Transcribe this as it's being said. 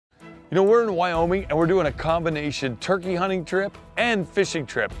You know, we're in Wyoming and we're doing a combination turkey hunting trip and fishing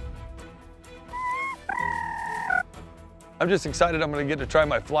trip. I'm just excited I'm gonna get to try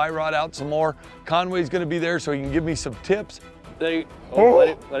my fly rod out some more. Conway's gonna be there so he can give me some tips. There you go.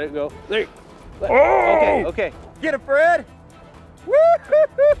 Oh, let it go. There you go. Okay, okay. Get it, Fred.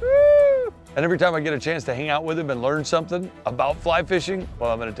 And every time I get a chance to hang out with him and learn something about fly fishing,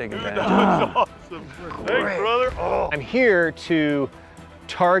 well, I'm gonna take advantage. That's awesome. Thanks, brother. Oh. I'm here to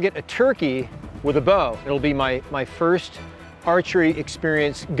target a turkey with a bow. It'll be my first archery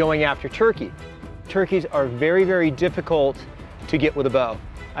experience going after turkey. Turkeys are very, very difficult to get with a bow.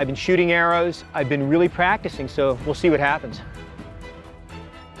 I've been shooting arrows, I've been really practicing, so we'll see what happens.